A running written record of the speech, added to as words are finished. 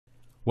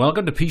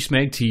Welcome to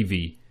PeaceMeg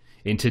TV.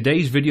 In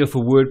today's video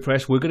for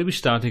WordPress, we're going to be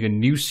starting a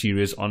new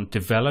series on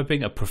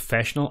developing a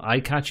professional,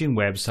 eye-catching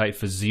website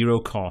for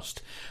zero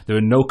cost. There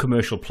are no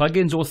commercial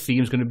plugins or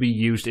themes going to be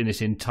used in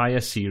this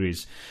entire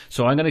series.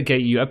 So I'm going to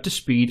get you up to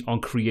speed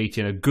on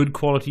creating a good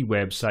quality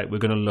website. We're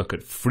going to look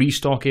at free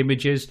stock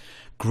images,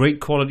 great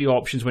quality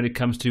options when it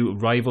comes to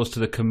rivals to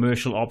the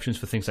commercial options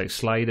for things like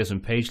sliders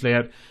and page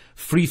layout,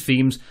 free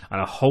themes, and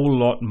a whole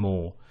lot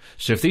more.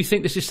 So if you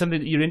think this is something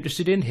that you're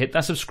interested in, hit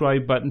that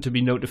subscribe button to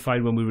be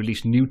notified when we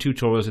release new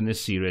tutorials in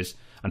this series.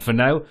 And for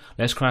now,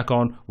 let's crack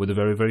on with the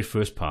very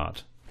first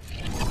part.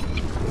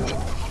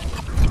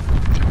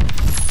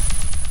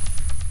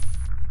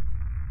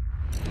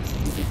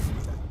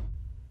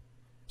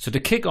 So to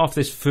kick off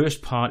this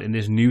first part in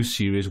this new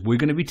series, we're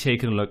going to be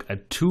taking a look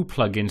at two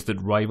plugins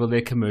that rival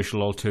their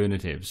commercial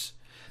alternatives.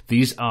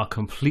 These are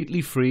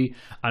completely free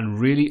and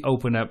really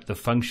open up the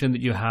function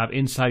that you have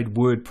inside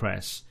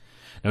WordPress.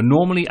 Now,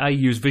 normally I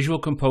use Visual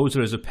Composer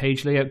as a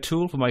page layout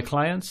tool for my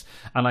clients,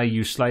 and I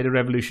use Slider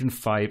Revolution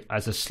 5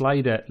 as a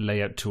slider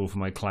layout tool for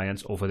my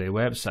clients or for their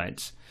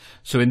websites.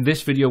 So in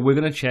this video, we're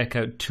going to check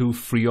out two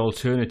free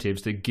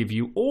alternatives that give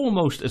you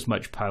almost as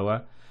much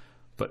power,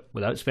 but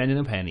without spending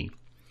a penny.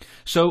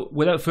 So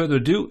without further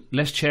ado,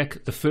 let's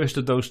check the first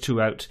of those two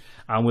out,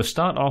 and we'll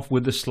start off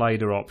with the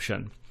slider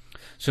option.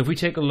 So if we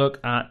take a look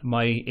at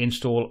my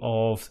install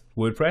of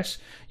WordPress,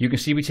 you can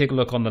see we take a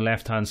look on the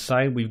left hand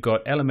side, we've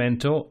got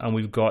Elementor and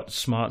we've got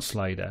Smart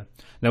Slider.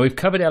 Now we've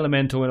covered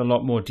Elementor in a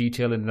lot more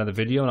detail in another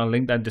video, and I'll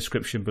link that in the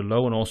description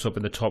below and also up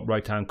in the top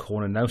right hand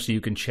corner now, so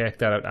you can check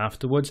that out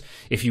afterwards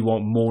if you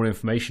want more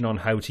information on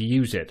how to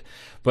use it.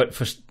 But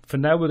for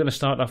now, we're going to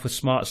start off with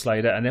Smart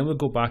Slider, and then we'll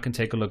go back and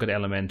take a look at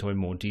Elementor in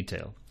more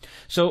detail.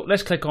 So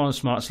let's click on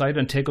Smart Slider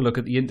and take a look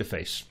at the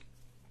interface.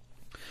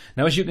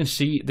 Now, as you can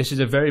see, this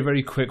is a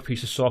very quick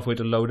piece of software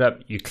to load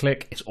up. You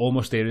click, it's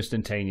almost there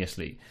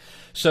instantaneously.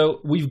 So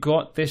we've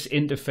got this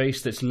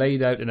interface that's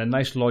laid out in a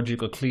nice,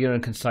 logical, clear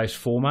and concise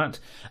format.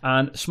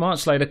 And Smart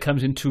Slider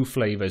comes in two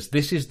flavors.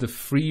 This is the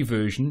free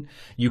version.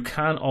 You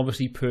can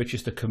obviously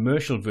purchase the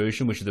commercial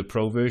version, which is the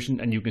Pro version,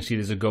 and you can see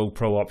there's a Go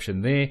Pro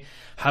option there.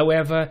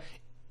 However,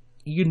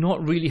 you're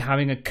not really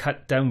having a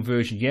cut down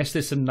version. Yes,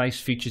 there's some nice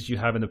features you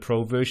have in the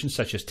Pro version,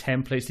 such as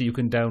templates that you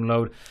can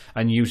download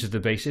and use as the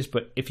basis.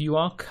 But if you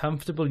are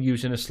comfortable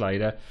using a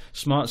slider,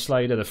 Smart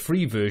Slider, the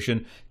free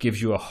version,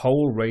 gives you a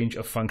whole range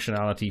of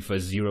functionality for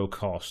zero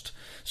cost.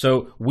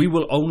 So we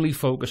will only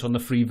focus on the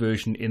free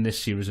version in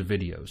this series of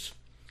videos.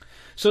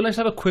 So let's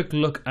have a quick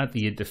look at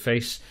the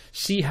interface,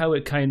 see how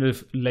it kind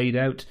of laid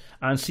out,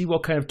 and see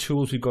what kind of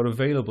tools we've got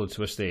available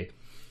to us there.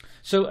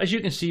 So as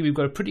you can see, we've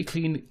got a pretty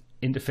clean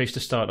interface to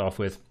start off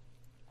with.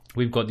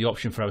 We've got the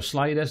option for our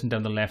sliders, and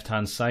down the left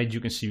hand side you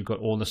can see we've got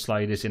all the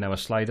sliders in our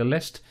slider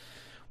list.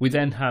 We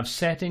then have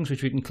settings,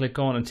 which we can click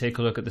on and take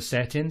a look at the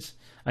settings,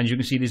 and you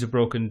can see these are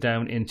broken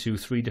down into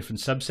three different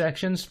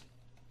subsections.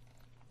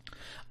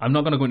 I'm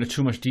not going to go into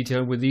too much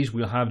detail with these.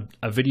 We'll have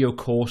a video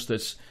course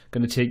that's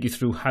going to take you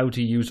through how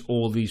to use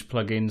all these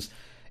plugins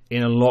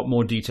in a lot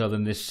more detail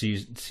than this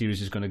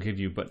series is going to give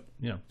you, but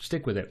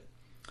stick with it.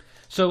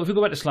 So if we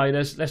go back to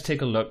sliders, let's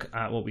take a look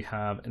at what we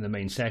have in the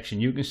main section.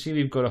 You can see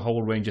we've got a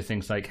whole range of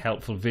things like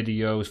helpful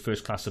videos,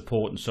 first class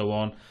support and so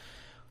on.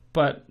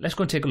 But let's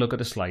go and take a look at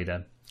the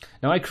slider.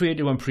 Now I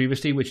created one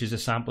previously, which is a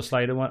sample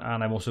slider one,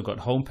 and I've also got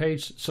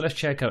homepage. So let's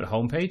check out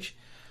homepage,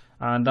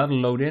 and that'll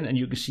load in, and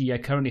you can see I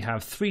currently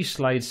have 3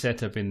 slides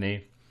set up in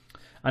there.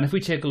 And if we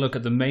take a look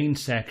at the main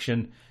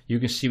section, you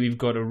can see we've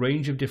got a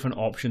range of different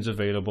options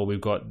available. We've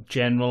got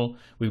general,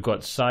 we've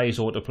got size,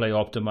 autoplay,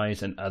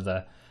 optimize, and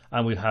other.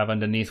 And we have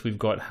underneath, we've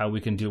got how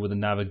we can deal with the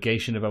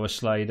navigation of our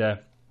slider.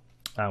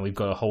 And we've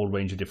got a whole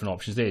range of different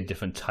options there,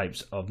 different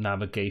types of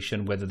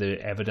navigation, whether they're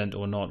evident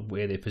or not,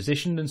 where they're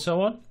positioned and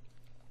so on.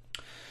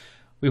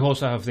 We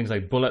also have things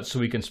like bullets,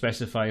 so we can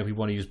specify if we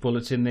want to use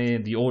bullets in there,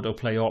 the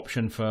autoplay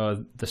option for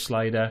the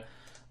slider,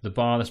 the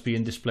bar that's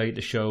being displayed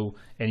to show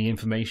any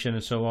information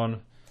and so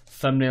on.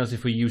 Thumbnails,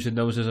 if we're using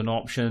those as an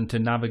option to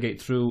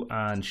navigate through,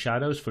 and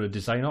shadows for a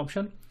design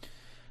option.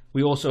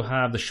 We also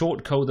have the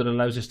short code that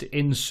allows us to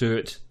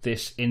insert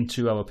this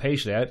into our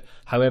page layout.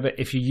 However,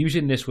 if you're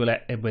using this with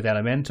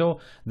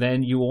Elementor,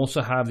 then you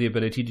also have the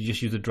ability to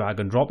just use the drag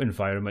and drop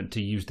environment to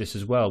use this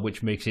as well,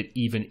 which makes it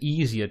even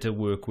easier to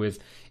work with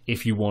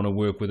if you want to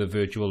work with a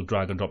virtual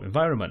drag and drop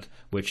environment,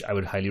 which I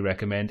would highly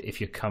recommend if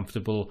you're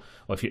comfortable,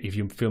 or if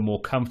you feel more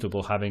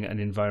comfortable having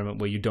an environment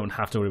where you don't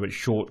have to worry about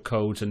short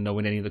codes and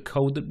knowing any of the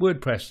code that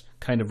WordPress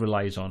kind of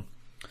relies on.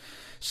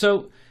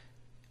 So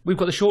we've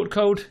got the short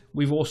code.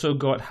 We've also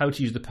got how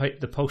to use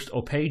the post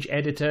or page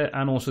editor,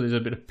 and also there's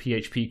a bit of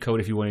PHP code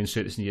if you want to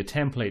insert this in your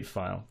template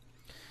file.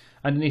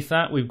 Underneath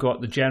that, we've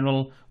got the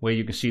general, where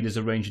you can see there's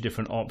a range of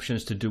different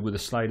options to do with the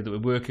slider that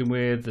we're working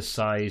with, the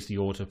size, the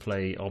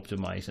autoplay,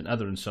 optimize, and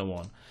other, and so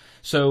on.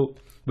 So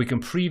we can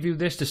preview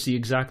this to see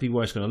exactly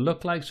what it's going to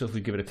look like. So if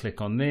we give it a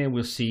click on there,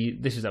 we'll see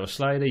this is our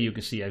slider. You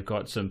can see I've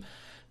got some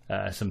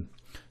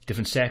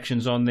different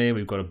sections on there.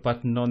 We've got a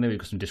button on there. We've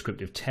got some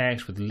descriptive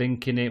text with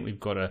link in it. We've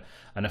got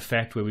an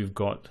effect where we've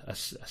got a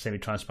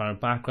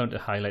semi-transparent background to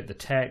highlight the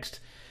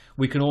text.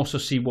 We can also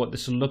see what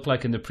this will look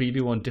like in the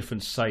preview on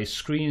different size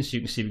screens. So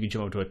you can see we can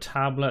jump over to a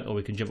tablet, or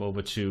we can jump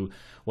over to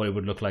what it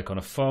would look like on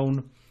a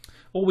phone.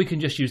 Or we can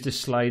just use this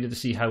slider to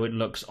see how it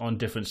looks on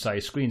different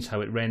size screens,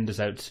 how it renders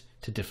out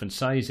to different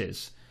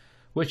sizes,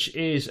 which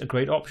is a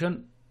great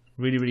option.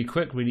 Really, really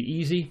quick, really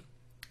easy.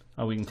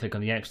 And we can click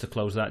on the X to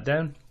close that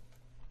down.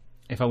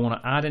 If I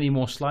want to add any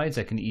more slides,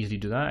 I can easily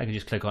do that. I can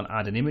just click on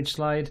add an image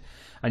slide,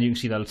 and you can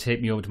see that'll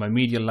take me over to my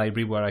media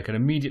library where I can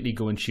immediately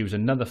go and choose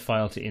another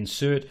file to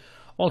insert.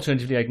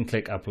 Alternatively, I can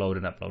click upload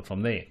and upload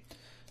from there.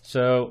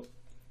 So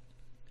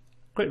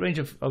great range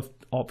of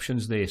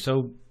options there.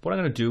 So what I'm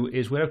going to do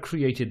is, where I've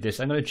created this,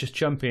 I'm going to just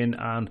jump in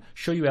and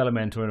show you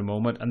Elementor in a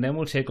moment, and then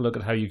we'll take a look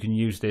at how you can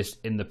use this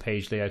in the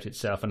page layout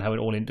itself and how it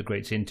all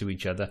integrates into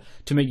each other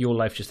to make your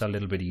life just a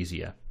little bit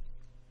easier.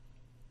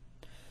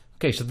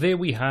 Okay, so there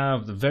we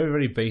have the very,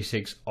 very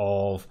basics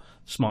of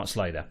Smart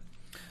Slider.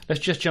 Let's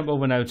just jump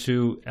over now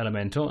to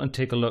Elementor and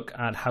take a look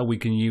at how we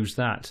can use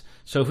that.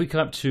 So if we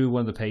come up to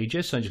one of the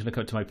pages, so I'm just going to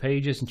come up to my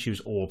pages and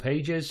choose all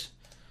pages.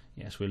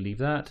 Yes, we'll leave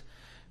that.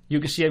 You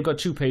can see I've got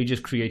 2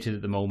 pages created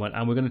at the moment,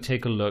 and we're going to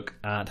take a look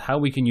at how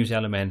we can use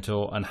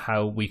Elementor and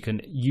how we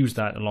can use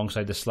that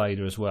alongside the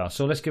slider as well.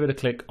 So let's give it a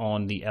click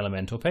on the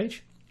Elementor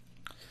page.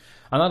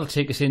 And that'll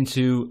take us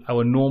into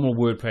our normal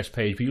WordPress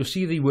page, but you'll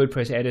see the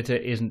WordPress editor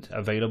isn't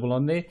available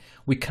on there.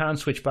 We can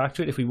switch back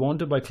to it if we want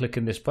to by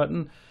clicking this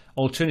button.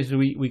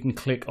 Alternatively, we can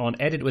click on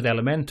Edit with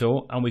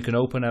Elementor, and we can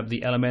open up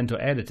the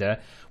Elementor editor,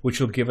 which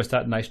will give us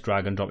that nice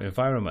drag and drop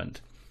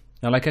environment.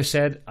 Now, like I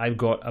said, I've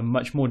got a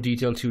much more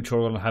detailed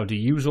tutorial on how to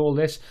use all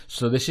this,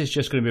 so this is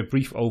just going to be a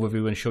brief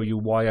overview and show you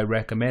why I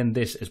recommend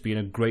this as being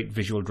a great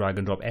visual drag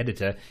and drop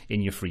editor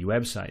in your free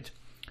website.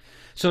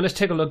 So let's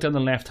take a look down the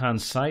left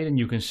hand side, and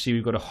you can see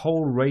we've got a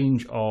whole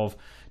range of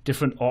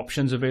different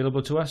options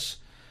available to us.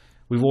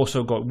 We've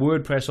also got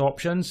WordPress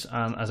options,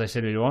 and as I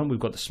said earlier on, we've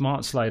got the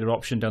Smart Slider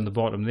option down the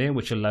bottom there,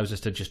 which allows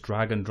us to just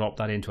drag and drop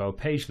that into our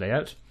page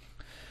layout.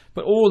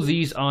 But all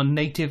these are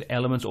native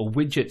elements, or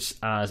widgets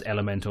as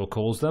Elementor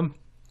calls them,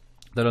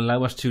 that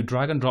allow us to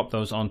drag and drop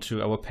those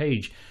onto our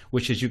page,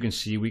 which, as you can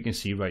see, we can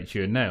see right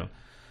here now.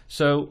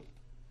 So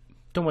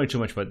don't worry too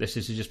much about this.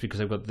 This is just because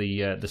I've got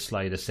the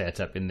slider set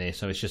up in there,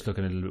 so it's just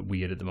looking a little bit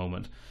weird at the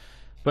moment.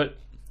 But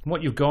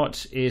what you've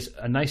got is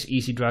a nice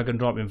easy drag and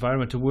drop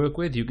environment to work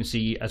with. You can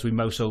see as we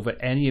mouse over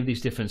any of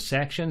these different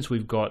sections,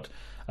 we've got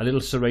a little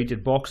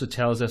serrated box that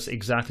tells us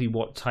exactly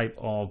what type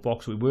of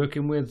box we're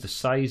working with, the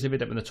size of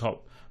it up in the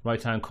top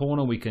right hand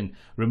corner. We can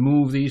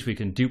remove these, we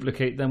can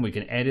duplicate them, we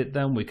can edit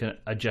them, we can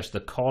adjust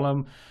the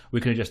column, we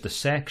can adjust the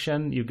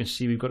section. You can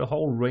see we've got a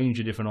whole range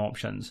of different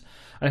options.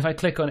 And if I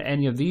click on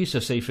any of these, so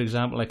say for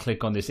example I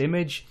click on this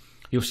image,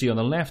 you'll see on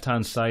the left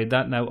hand side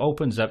that now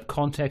opens up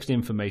context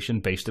information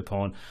based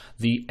upon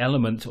the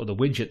element or the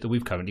widget that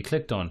we've currently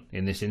clicked on.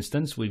 In this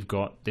instance, we've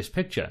got this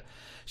picture.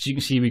 So you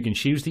can see we can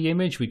choose the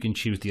image, we can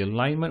choose the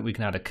alignment, we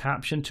can add a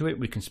caption to it,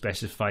 we can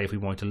specify if we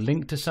want to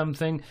link to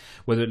something,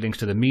 whether it links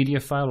to the media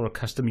file or a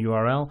custom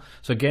URL.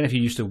 So again, if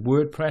you're used to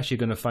WordPress, you're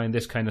going to find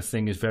this kind of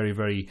thing is very,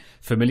 very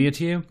familiar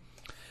to you.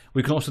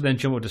 We can also then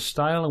jump over to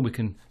style, and we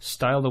can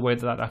style the way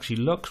that actually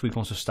looks. We can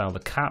also style the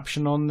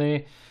caption on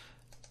there.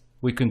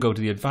 We can go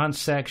to the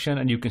advanced section,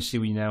 and you can see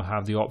we now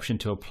have the option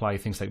to apply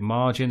things like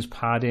margins,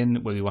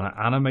 padding, where we want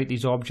to animate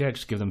these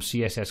objects, give them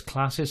CSS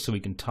classes so we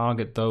can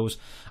target those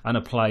and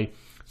apply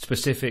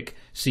specific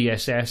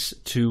CSS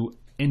to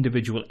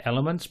individual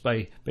elements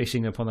by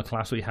basing upon the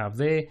class we have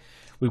there.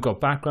 We've got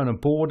background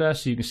and border,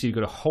 so you can see we've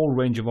got a whole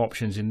range of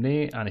options in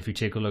there. And if you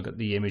take a look at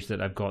the image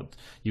that I've got,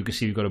 you can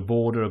see we've got a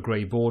border, a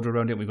grey border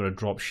around it. We've got a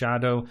drop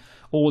shadow.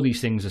 All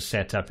these things are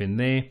set up in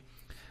there.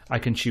 I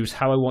can choose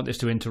how I want this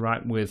to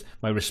interact with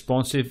my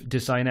responsive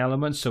design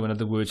elements. So in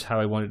other words, how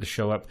I want it to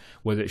show up,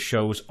 whether it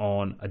shows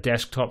on a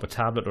desktop, a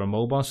tablet, or a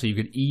mobile. So you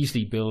can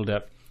easily build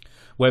up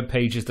web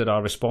pages that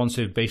are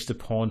responsive based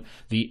upon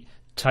the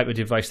type of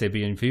device they're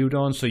being viewed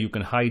on. So you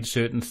can hide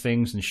certain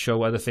things and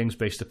show other things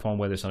based upon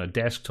whether it's on a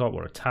desktop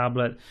or a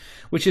tablet,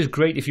 which is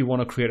great if you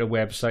want to create a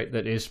website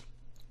that is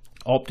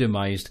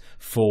optimized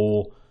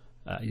for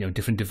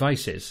different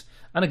devices.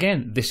 And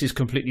again, this is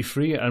completely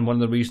free, and one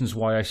of the reasons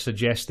why I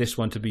suggest this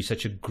one to be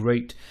such a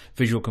great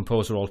Visual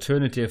Composer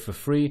alternative for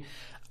free,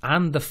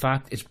 and the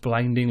fact it's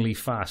blindingly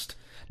fast.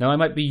 Now, I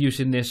might be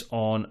using this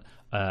on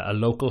a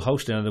local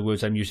host. In other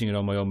words, I'm using it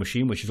on my own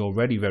machine, which is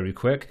already very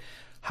quick.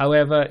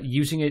 However,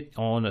 using it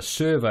on a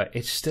server,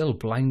 it's still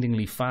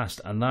blindingly fast,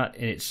 and that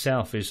in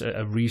itself is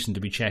a reason to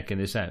be checking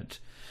this out.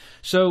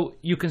 So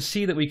you can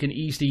see that we can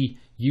easily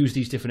use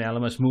these different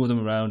elements, move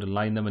them around,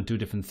 align them, and do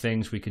different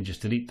things. We can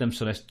just delete them.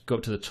 So let's go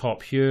up to the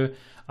top here,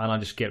 and I'll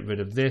just get rid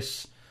of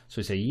this. So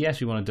we say, yes,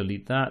 we want to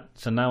delete that.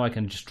 So now I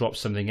can just drop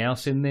something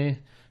else in there.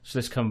 So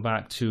let's come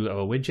back to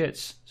our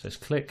widgets. So let's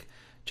click,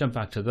 jump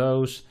back to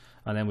those,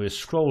 and then we'll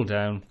scroll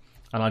down,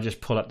 and I'll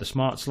just pull up the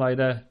smart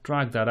slider,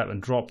 drag that up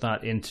and drop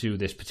that into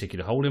this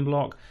particular holding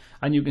block.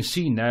 And you can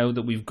see now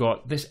that we've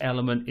got this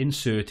element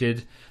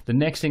inserted. The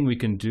next thing we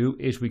can do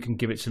is we can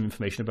give it some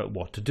information about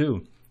what to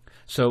do.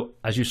 So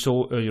as you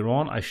saw earlier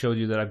on, I showed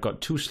you that I've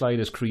got 2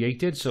 sliders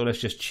created. So let's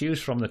just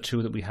choose from the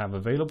 2 that we have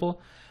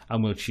available,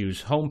 and we'll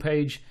choose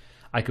homepage.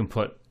 I can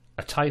put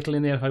a title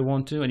in there if I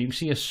want to, and you can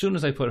see as soon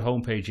as I put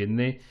homepage in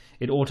there,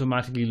 it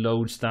automatically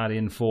loads that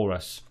in for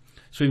us.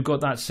 So we've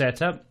got that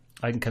set up.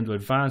 I can come to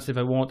advanced if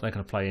I want. I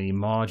can apply any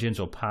margins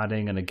or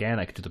padding, and again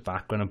I can do the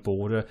background and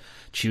border,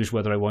 choose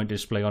whether I want to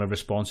display on a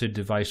responsive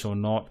device or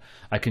not.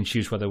 I can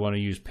choose whether I want to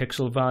use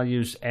pixel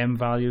values, M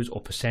values,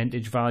 or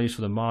percentage values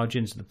for the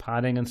margins, the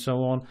padding, and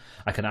so on.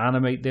 I can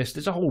animate this.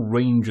 There's a whole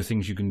range of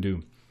things you can do.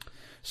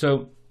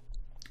 So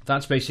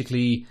that's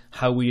basically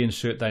how we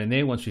insert that in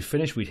there. Once we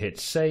finish, we'd hit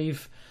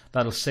save.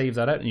 That'll save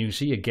that out, and you can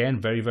see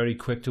again, very, very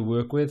quick to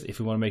work with.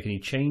 If we want to make any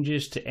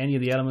changes to any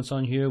of the elements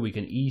on here, we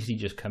can easily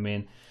just come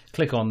in,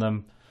 click on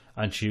them,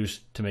 and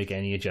choose to make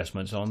any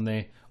adjustments on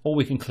there. Or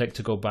we can click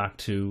to go back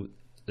to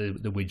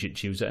the widget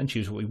chooser and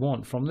choose what we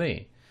want from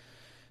there.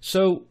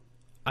 So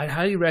I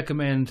highly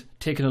recommend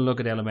taking a look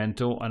at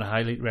Elementor, and I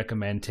highly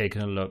recommend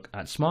taking a look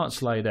at Smart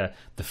Slider,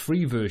 the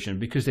free version,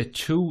 because they're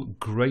 2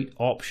 great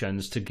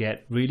options to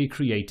get really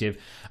creative.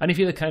 And if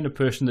you're the kind of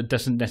person that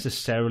doesn't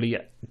necessarily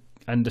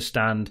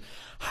understand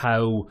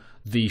how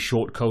the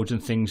shortcodes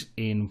and things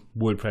in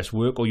WordPress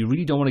work, or you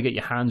really don't want to get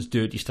your hands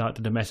dirty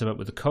starting to mess up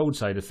with the code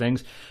side of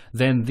things,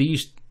 then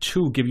these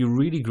 2 give you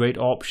really great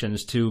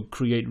options to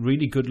create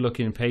really good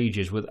looking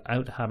pages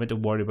without having to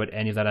worry about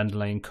any of that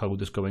underlying code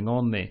that's going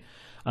on there.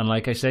 And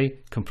like I say,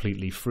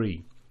 completely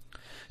free.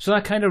 So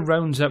that kind of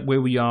rounds up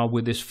where we are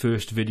with this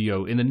first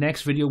video. In the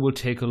next video, we'll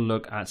take a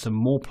look at some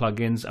more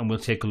plugins, and we'll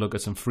take a look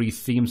at some free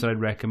themes that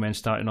I'd recommend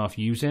starting off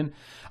using.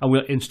 And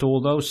we'll install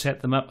those,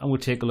 set them up, and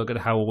we'll take a look at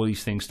how all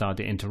these things start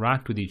to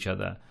interact with each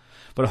other.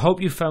 But I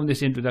hope you found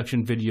this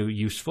introduction video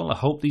useful. I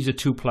hope these are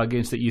 2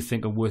 plugins that you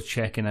think are worth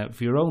checking out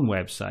for your own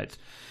website.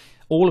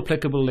 All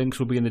applicable links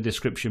will be in the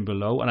description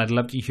below, and I'd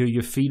love to hear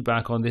your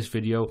feedback on this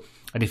video.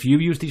 And if you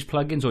use these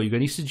plugins or you've got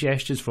any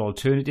suggestions for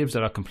alternatives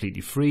that are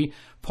completely free,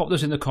 pop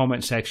those in the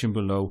comment section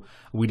below.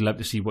 We'd love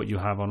to see what you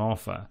have on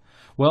offer.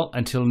 Well,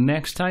 until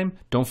next time,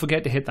 don't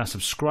forget to hit that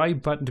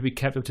subscribe button to be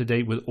kept up to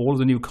date with all of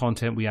the new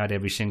content we add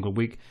every single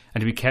week, and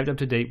to be kept up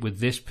to date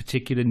with this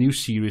particular new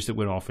series that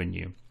we're offering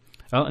you.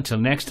 Well, until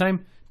next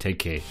time, take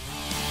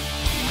care.